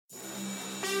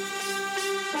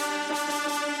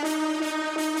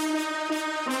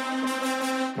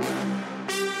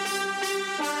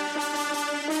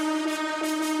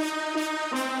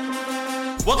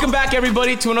Welcome back,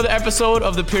 everybody, to another episode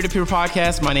of the Peer to Peer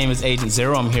Podcast. My name is Agent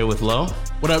Zero. I'm here with Lo.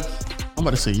 What up? I'm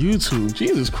about to say YouTube.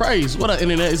 Jesus Christ. What up,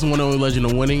 Internet? It's the one and only legend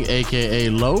of winning,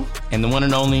 a.k.a. Lo. And the one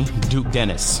and only Duke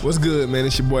Dennis. What's good, man?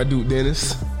 It's your boy, Duke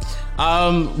Dennis.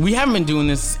 We haven't been doing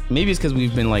this. Maybe it's because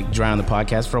we've been like dry on the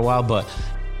podcast for a while, but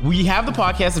we have the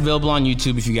podcast available on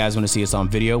YouTube if you guys want to see us on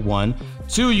video, 1.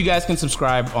 2, you guys can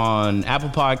subscribe on Apple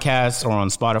Podcasts or on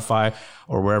Spotify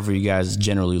or wherever you guys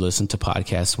generally listen to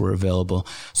podcasts. We're available.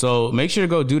 So make sure to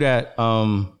go do that.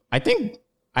 I think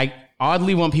I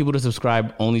oddly want people to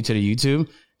subscribe only to the YouTube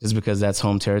just because that's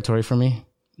home territory for me.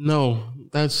 No,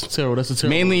 that's terrible. That's a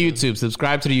terrible. Mainly YouTube.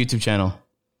 Subscribe to the YouTube channel.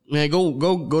 Man, go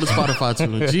to Spotify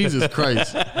too. Jesus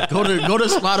Christ. Go to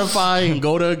Spotify and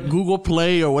go to Google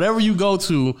Play or whatever you go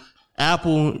to.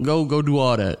 Apple, go do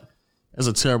all that. That's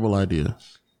a terrible idea.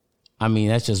 I mean,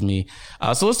 that's just me.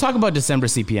 So let's talk about December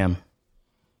CPM.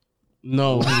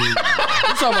 No.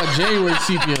 Let's talk about January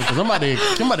CPM because I'm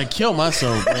about to kill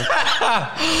myself, bro.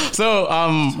 So,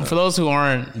 for those who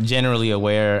aren't generally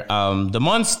aware, the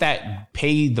months that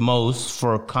pay the most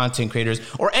for content creators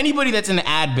or anybody that's in the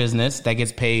ad business that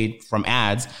gets paid from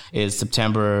ads is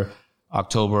September,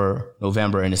 October,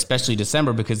 November, and especially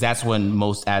December because that's when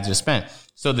most ads are spent.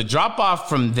 So the drop off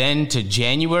from then to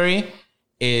January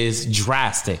is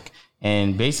drastic.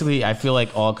 And basically, I feel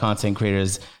like all content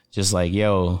creators just like,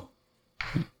 yo,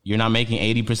 you're not making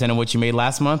 80% of what you made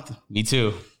last month? Me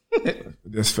too.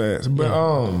 That's fast.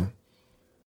 But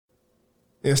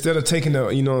instead of taking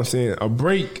a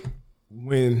break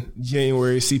when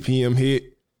January CPM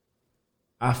hit,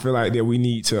 I feel like that we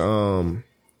need to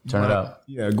turn it up.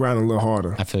 Yeah, grind a little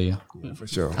harder. I feel you. Yeah, for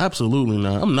sure. Absolutely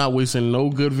not. I'm not wasting no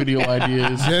good video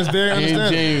ideas That's very in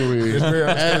January. That's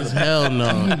very As hell no.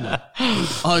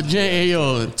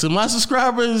 To my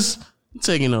subscribers, I'm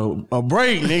taking a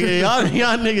break, nigga.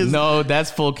 Y'all niggas. No,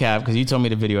 that's full cap because you told me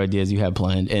the video ideas you had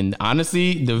planned. And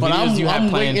honestly, the videos I'm you have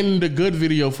planned. waiting the good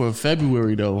video for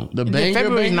February, though. The banger,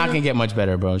 February's not going to get much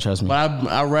better, bro. Trust me. But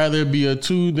I'd rather be a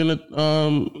 2 than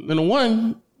a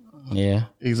 1. Yeah.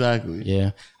 Exactly.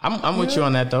 Yeah. I'm with you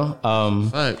on that,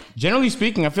 though. Generally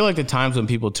speaking, I feel like the times when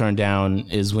people turn down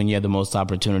is when you have the most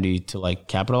opportunity to, like,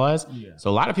 capitalize. Yeah. So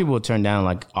a lot of people will turn down,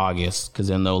 like, August because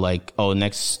then they'll, like, oh,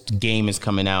 next game is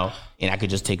coming out and I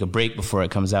could just take a break before it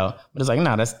comes out. But it's like,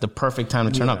 nah, that's the perfect time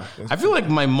to turn up. I feel like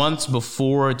my months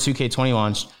before 2K20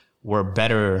 launched were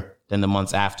better than the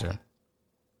months after.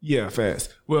 Yeah,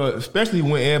 fast. Well, especially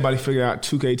when everybody figured out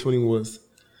 2K20 was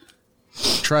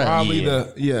trash. Probably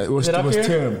it was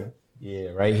terrible.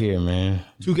 Yeah, right here, man.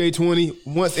 2K20,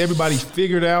 once everybody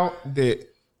figured out that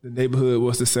the neighborhood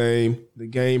was the same, the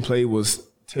gameplay was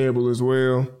terrible as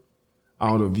well,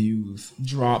 all the views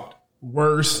dropped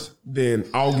worse than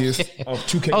August of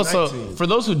 2K19. Oh, so for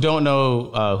those who don't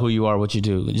know who you are, what you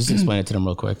do, just explain it to them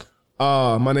real quick.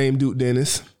 My name Duke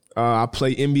Dennis. I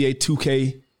play NBA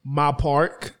 2K My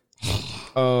Park.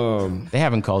 They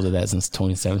haven't called it that since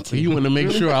 2017. You want to make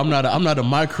sure I'm not a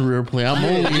my career player.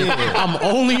 I'm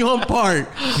only on Park.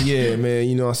 Yeah,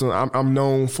 man. So I'm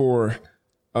known for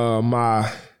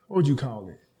my, what would you call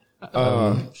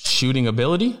it? Shooting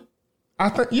ability. I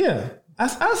think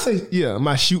I say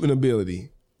my shooting ability.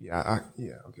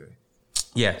 Okay.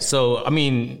 Yeah. So I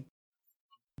mean,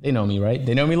 they know me, right?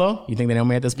 They know me, Lo? You think they know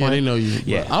me at this point? Yeah, they know you.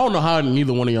 Yeah. I don't know how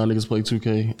neither one of y'all niggas play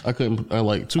 2K. I couldn't.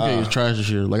 2K is trash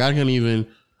this year. Like I can't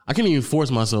even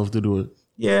force myself to do it.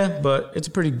 Yeah, but it's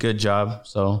a pretty good job.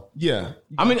 So yeah.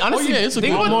 I mean, honestly, it's a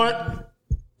good one.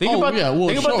 Think about the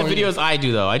videos I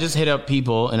do though. I just hit up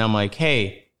people and I'm like,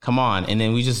 hey, come on, and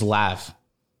then we just laugh.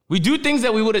 We do things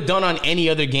that we would have done on any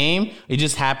other game. It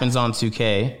just happens on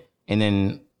 2K, and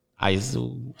then I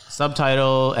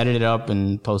subtitle, edit it up,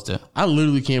 and post it. I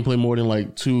literally can't play more than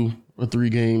like 2 or 3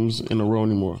 games in a row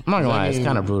anymore. I'm not gonna lie, it's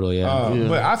kind of brutal, yeah.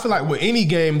 But I feel like with any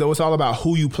game, though, it's all about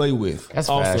who you play with. That's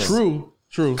also fast. True.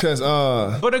 Because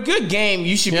but a good game,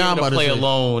 you should be able to play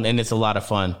alone, and it's a lot of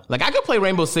fun. Like I could play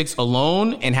Rainbow Six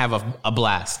alone and have a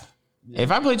blast. Yeah.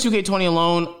 If I play 2K20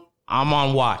 alone, I'm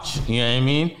on watch. You know what I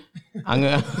mean? I'm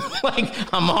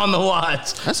on the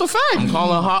watch. That's a fact. I'm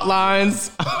calling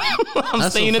hotlines. I'm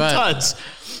staying in touch.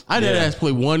 I did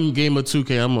play one game of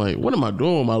 2K. I'm like, what am I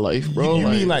doing with my life, bro? You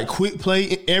mean like quick play?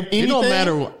 Anything? It don't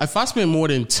matter. If I spend more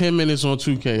than 10 minutes on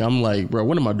 2K, I'm like, bro,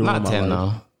 what am I doing with my life? Not 10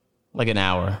 though. Like an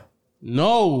hour.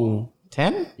 No.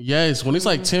 10? Yes. When it's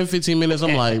like 10, 15 minutes,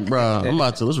 I'm like, bro,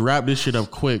 let's wrap this shit up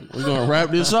quick. We're going to wrap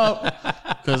this up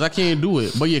because I can't do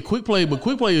it. But yeah, quick play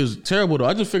is terrible though.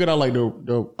 I just figured out like the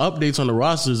updates on the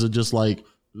rosters are just like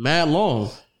mad long.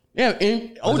 Yeah,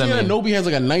 and OG Anunoby has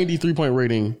like a 93 point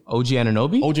rating. OG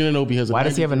Anunoby? OG Anunoby has a Why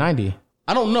does he have a 90?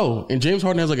 I don't know. And James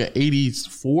Harden has like an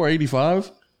 84,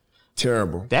 85.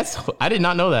 Terrible. I did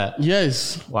not know that.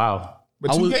 Yes. Wow.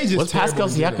 But 2K just What's Pascal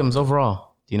Siakam's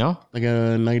overall? Do you know? Like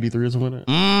a 93 or something like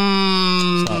that.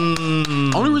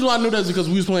 Only reason why I knew that is because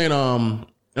we was playing, and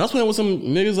I was playing with some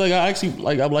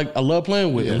niggas I love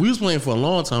playing with. Yeah. And we was playing for a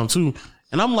long time too.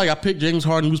 And I'm like, I picked James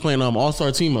Harden, we was playing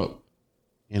All-Star Team Up.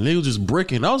 And they was just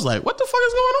bricking. I was like, what the fuck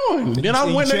is going on? Then I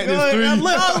went and I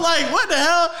was like, what the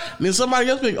hell? And then somebody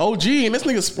else picked OG, and this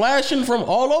nigga splashing from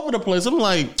all over the place. I'm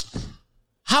like,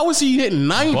 how is he hitting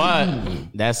 90?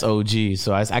 But that's OG,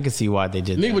 so I can see why they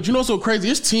did Nigga, that. but you know what's so crazy?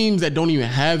 It's teams that don't even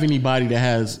have anybody that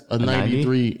has a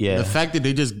 93. 90? Yeah. The fact that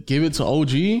they just give it to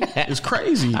OG is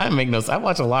crazy. I make no sense. I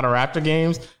watch a lot of Raptor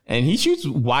games, and he shoots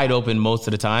wide open most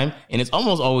of the time, and it's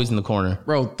almost always in the corner.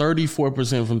 Bro,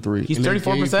 34% from three. He's And they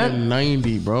 34%? gave him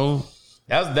 90, bro.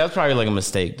 That's probably like a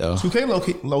mistake, though.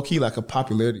 2K low key like a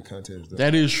popularity contest. Though.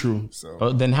 That is true.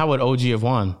 But then how would OG have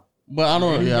won? But I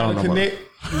don't know. About Connect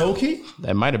low key.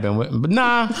 That might have been, but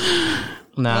nah.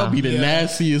 That would be the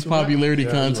nastiest popularity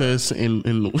contest. And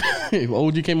if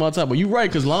OG came on top. But you're right,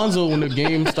 because Lonzo, when the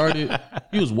game started,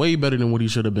 he was way better than what he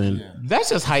should have been. Yeah. That's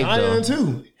just hype, Zion though.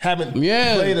 too. Haven't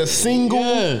played a single.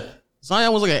 Yeah.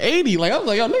 Zion was like an 80. Like I was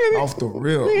like, yo, nigga, Off the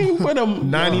real. put him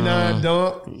 99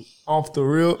 dunk off the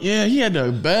real. Yeah, he had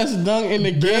the best dunk in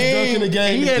the game. Best dunk in the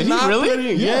game. He had Did he not really? put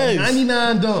it- Yeah, Yes.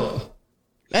 99 dunk.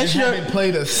 That's Haven't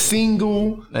played a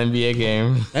single. NBA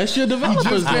game. That's your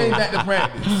developers. Just came bro. back to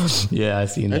practice. Yeah, I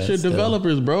seen that. That's your still.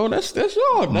 developers, bro. That's y'all.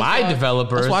 That's My why-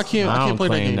 developers. That's why I can't play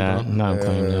that claim game, that. bro. No, I'm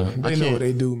claiming that. They know what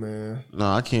they do, man.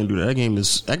 No, I can't do that.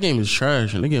 That game is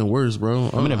trash and they getting worse, bro.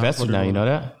 I'm an investor now. You know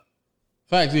that?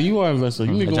 Facts. Yeah, you are an investor.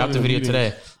 You need to I go dropped in the the video meetings.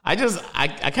 today.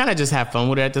 I kind of just have fun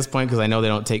with it at this point because I know they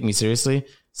don't take me seriously.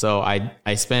 So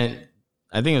I spent,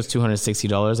 I think it was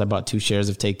 $260. I bought 2 shares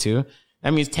of Take-Two.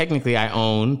 That means technically I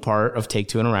own part of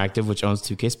Take-Two Interactive, which owns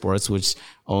 2K Sports, which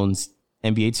owns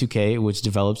NBA 2K, which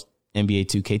develops NBA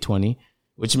 2K20,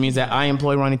 which means that I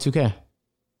employ Ronnie 2K.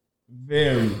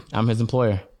 Very. I'm his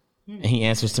employer, and he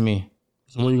answers to me.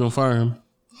 So when you gonna fire him?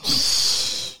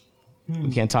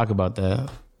 We can't talk about that.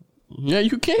 Yeah,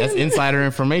 you can. That's insider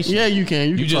information. Yeah, you can.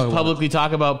 You can just talk about publicly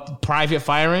talk about private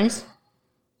firings?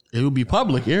 it would be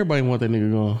public. Everybody want that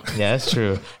nigga gone. Yeah, that's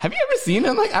true. Have you ever seen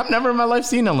him? I've never in my life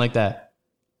seen him like that.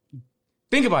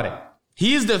 Think about it.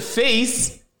 He is the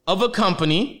face of a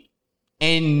company,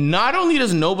 and not only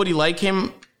does nobody like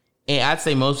him, and I'd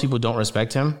say most people don't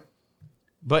respect him,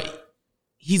 but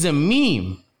he's a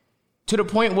meme to the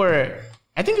point where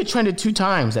I think it trended 2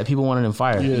 times that people wanted him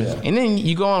fired. Yeah. And then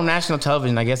you go on national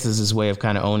television, I guess this is his way of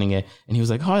kind of owning it. And he was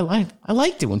like, oh, I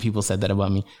liked it when people said that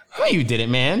about me. No, you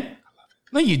didn't, man.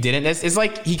 No, you didn't. It's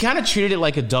like he kind of treated it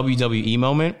like a WWE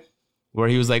moment where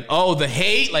he was like, oh, the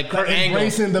hate, like Kurt Angle.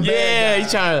 Embracing the bad Yeah, guy.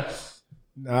 he's trying to.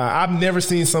 Nah, I've never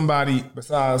seen somebody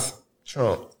besides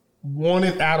Trump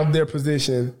wanted out of their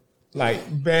position like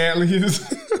badly as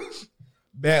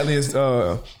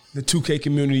the 2K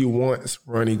community wants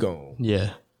Ronnie gone.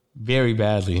 Yeah, very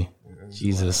badly.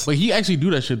 Jesus. But he actually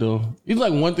do that shit though. He's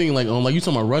like one thing like you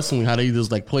talking about wrestling, how they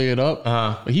just like play it up.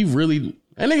 But he really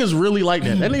that nigga's really like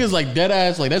that. That nigga's like dead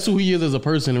ass. Like that's who he is as a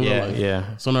person in real Yeah, life.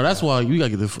 yeah, So no, that's why you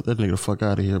gotta get that nigga the fuck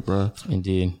out of here, bro.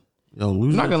 indeed. Yo,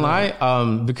 lose. I'm not gonna lie,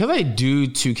 because I do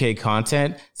 2K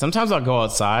content, sometimes I'll go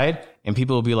outside and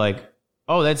people will be like,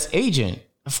 oh, that's Agent.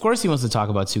 Of course he wants to talk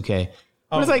about 2K.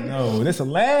 But it's like, No, that's the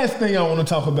last thing I want to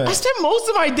talk about. I spent most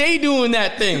of my day doing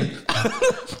that thing.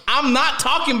 I'm not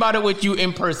talking about it with you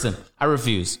in person. I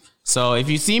refuse. So if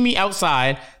you see me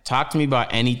outside, talk to me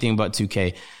about anything but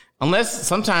 2K. Unless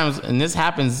sometimes, and this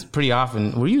happens pretty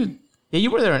often, were you? Yeah,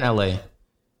 you were there in LA.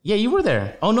 Yeah, you were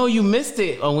there. Oh, no, you missed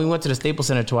it. Oh, we went to the Staples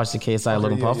Center to watch the KSI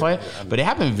Logan Paul fight. But it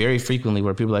happened very frequently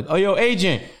where people are like, oh, yo,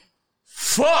 Agent,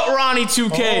 fuck Ronnie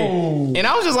 2K. Oh. And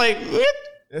I was just like,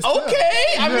 okay.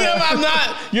 I mean, I'm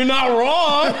not, you're not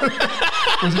wrong.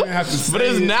 You didn't have to say But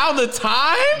is it. now the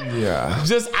time? Yeah.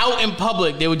 Just out in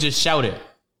public, they would just shout it.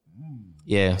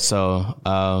 Yeah, so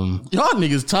Y'all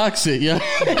niggas toxic, yeah.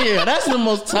 Yeah, that's the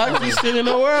most toxic shit in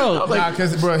the world. Nah,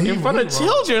 because bro, he in front of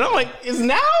children, I'm like, is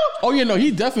now? Oh yeah, no,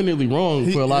 he's definitely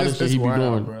wrong for a lot of that's- shit he be that's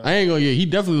doing. wild, bro. I ain't gonna he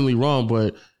definitely wrong,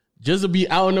 but just to be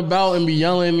out and about and be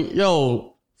yelling,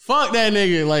 yo, fuck that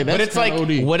nigga, like that's But it's like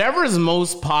OD. whatever is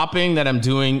most popping that I'm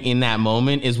doing in that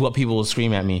moment is what people will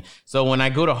scream at me. So when I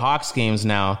go to Hawks games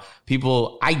now,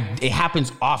 it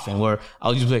happens often where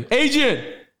I'll just be like,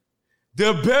 Agent,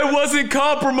 the bet wasn't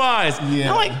compromised.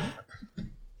 Yeah. I'm like,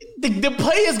 the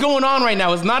play is going on right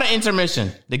now. It's not an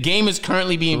intermission. The game is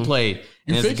currently being played. And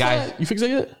You there's a fix guy. that? You fix that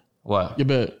yet? What? Your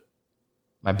bet.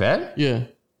 My bet? Yeah.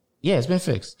 Yeah, it's been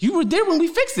fixed. You were there when we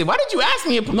fixed it. Why did you ask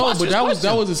me a No, but that was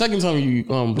the second time you.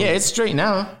 Yeah, it's straight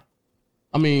now.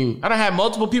 I mean, I don't have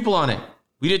multiple people on it.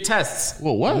 We did tests.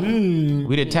 well, what?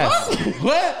 We did tests.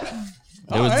 What?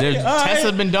 Tests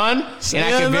have been done, and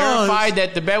I can verify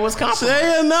that the bed was compromised.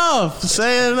 Say enough.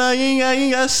 Say enough. You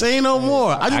ain't got to say no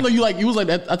more. I just know you was like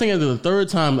that. I think after the third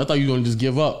time, I thought you were gonna just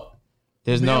give up.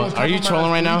 There's no. Are you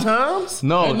trolling right now? Times?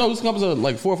 No, No, this comes at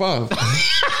like 4 or 5.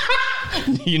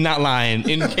 you're not lying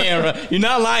in camera. You're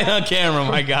not lying on camera,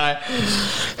 my guy.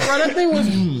 Bro, that thing was.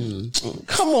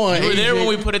 Come on, You were there AJ. when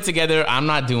we put it together. I'm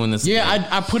not doing this. Yeah, again.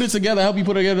 I put it together. I helped you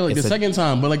put it together like the second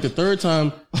time, but like the third time,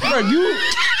 bro,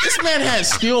 this man had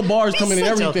steel bars coming and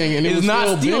everything, and it it's was not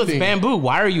still steel. It's bending. bamboo.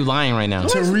 Why are you lying right now?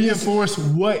 To reinforce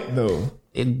what though?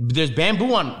 There's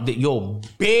bamboo on.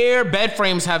 Bare bed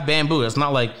frames have bamboo. It's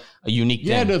not like a unique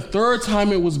Yeah, thing. the third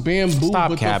time it was bamboo, Stop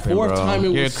but capping, the fourth bro. time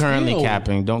it You're was currently steel.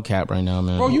 capping. Don't cap right now,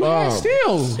 man. Bro, you had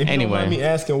steel. If you Anyway. don't mind me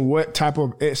asking, what type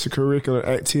of extracurricular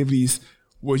activities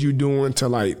was you doing to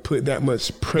like put that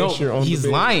much pressure on? He's the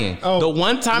bed? lying. Oh. The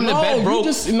one time the No, bed you broke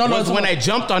just- was when I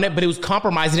jumped on it, but it was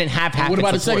compromised. It didn't have half. What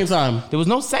about the second time? There was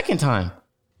no second time.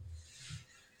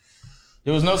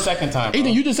 There was no second time.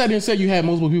 Ethan, you just sat there and said you had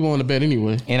multiple people on the bed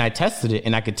anyway. And I tested it,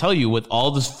 and I could tell you with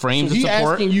all the frames So of he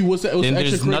support, asking you what's the then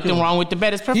there's nothing extracurricular? wrong with the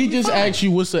bed. It's perfectly He just fine. asked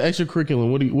you what's the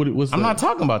extracurricular. What's I'm that? not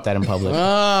talking about that in public.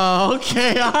 Oh,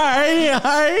 okay. All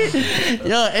right.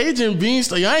 Yo, Agent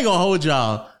Beanstalk, I ain't gonna hold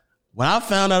y'all. When I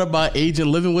found out about Agent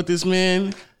living with this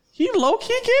man, he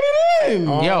low-key getting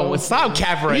in. Yo, stop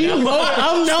capping right He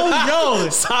now. yo,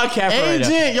 Stop capping right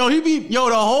now. Agent,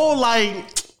 the whole like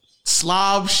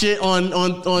slob shit on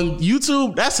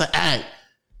YouTube, that's an act.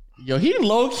 Yo, he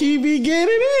low-key be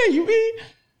getting in.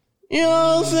 You know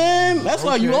what I'm saying? That's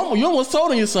why you almost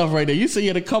told on yourself right there. You said you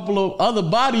had a couple of other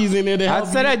bodies in there that I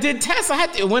helped said you. I did tests. I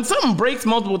had to, when something breaks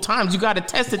multiple times, you got to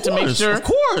test it to make sure. Of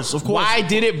course. Why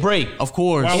did it break? Of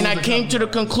course. And I came to the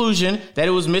conclusion that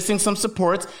it was missing some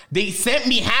supports. They sent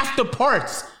me half the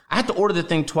parts. I had to order the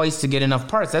thing twice to get enough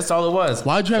parts. That's all it was.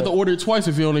 Why'd you have to order it twice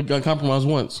if you only got compromised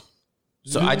once?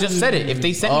 So I just said it. If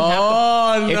they sent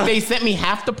me if they sent me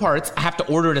half the parts, I have to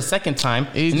order it a second time.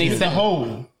 And they sent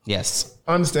whole. Yes.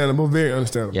 Understandable, very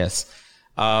understandable. Yes.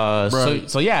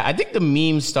 So yeah, I think the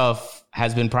meme stuff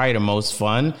has been probably the most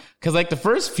fun because like the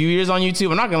first few years on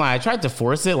YouTube, I'm not gonna lie, I tried to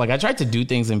force it. Like I tried to do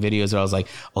things in videos where I was like,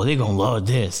 oh, they're gonna love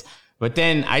this. But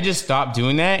then I just stopped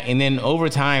doing that. And then over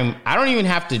time, I don't even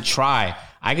have to try.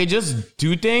 I could just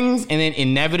do things and then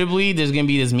inevitably there's gonna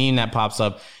be this meme that pops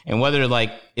up. And whether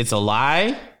like it's a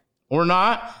lie or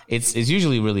not, it's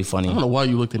usually really funny. I don't know why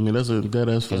you looked at me. That's a dead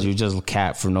ass fact. Because you just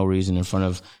cap for no reason in front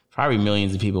of probably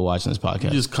millions of people watching this podcast. You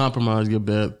just compromised your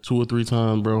bed 2 or 3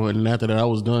 times, bro. And after that, I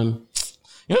was done.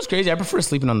 You know what's crazy? I prefer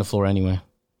sleeping on the floor anyway.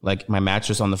 Like my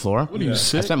mattress on the floor. What are you I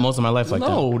sick? spent most of my life like that.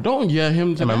 No, don't yeah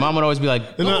him. And my mom would always be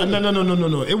like,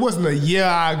 No. It wasn't a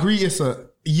yeah, I agree. It's a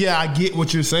yeah, I get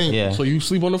what you're saying. yeah. So you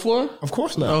sleep on the floor? Of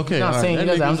course not. Okay. I'm not all saying right. he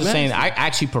doesn't. I'm That just nigga's saying nasty. I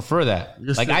actually prefer that.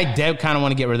 You're Like sick. I kind of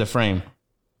want to get rid of the frame.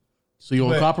 So you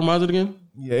want to But- compromise it again?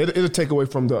 Yeah, it'll take away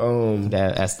from the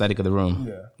That aesthetic of the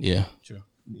room. Yeah. True.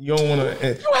 You don't want to.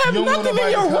 You have don't want nothing in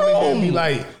nobody your to come in there and room. be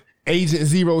like Agent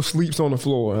Zero sleeps on the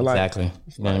floor. Like, Exactly.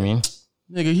 You know what I mean?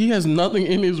 Nigga, he has nothing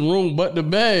in his room but the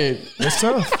bed. it's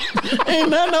tough. Ain't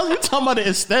nothing else. You talking about the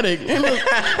aesthetic?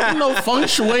 Ain't no feng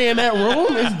shui in that room.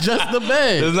 It's just the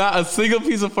bed. There's not a single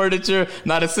piece of furniture,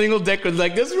 not a single decor.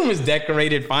 Like this room is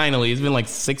decorated finally. It's been like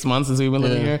 6 months since we've been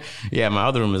living here. Yeah, my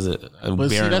other room is a But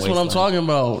see, that's what I'm talking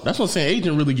about. That's what I'm saying.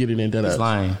 Agent really getting into that.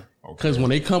 Lying. Because when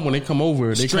they come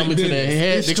over, they Straight come into their business.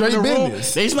 head. It's They come in the straight room.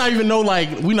 business. It's not even no like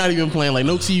we're not even playing like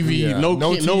no TV, Yeah. no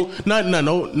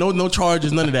No no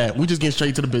charges, none of that. We just get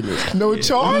straight to the business. No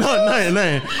charge.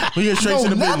 Nothing. We get straight No, to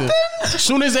the nothing? business. As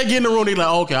soon as they get in the room, they like,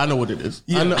 oh, okay, I know what it is.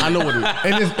 I know what it is.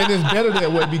 And it's better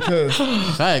that way because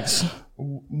Facts.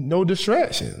 no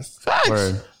distractions. Facts.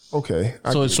 Word. Okay.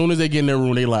 So as soon as they get in their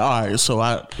room, they like, all right. So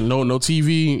no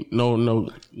TV, no.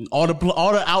 All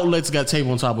the outlets got tape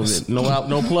on top of it.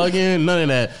 No plug in, none of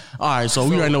that. All right. So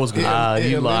we already know what's good.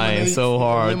 You lying so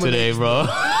hard today, bro.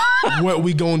 what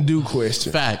we gonna do?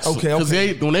 Question. Facts. Okay. Because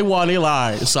Okay. when they walk, they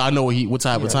lie. So I know what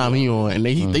type of time he on, and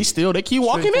they keep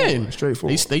walking in.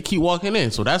 Straightforward. They keep walking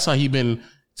in. So that's how he been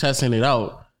testing it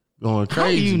out, going How do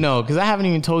crazy. you know? Because I haven't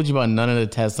even told you about none of the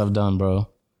tests I've done, bro.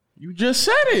 You just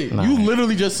said it. You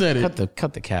literally just said it.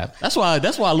 Cut the cap. That's why I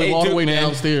live Hey, all the Duke, way man.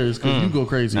 downstairs because you go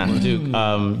crazy. Nah, bro.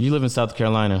 Duke, you live in South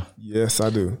Carolina. Yes, I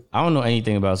do. I don't know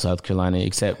anything about South Carolina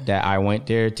except that I went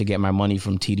there to get my money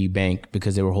from TD Bank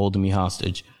because they were holding me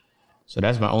hostage. So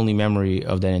that's my only memory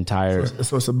of that entire.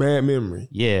 So it's a bad memory.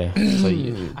 Yeah. So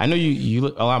I know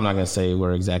you. Oh, I'm not gonna say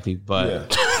where exactly, but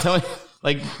tell me,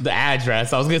 like the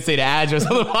address. I was gonna say the address of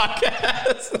the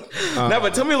podcast. No,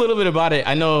 but tell me a little bit about it.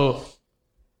 I know.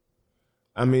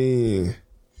 I mean,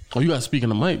 Oh, you got to speak in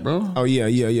the mic, bro. oh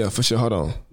yeah, for sure. Hold on.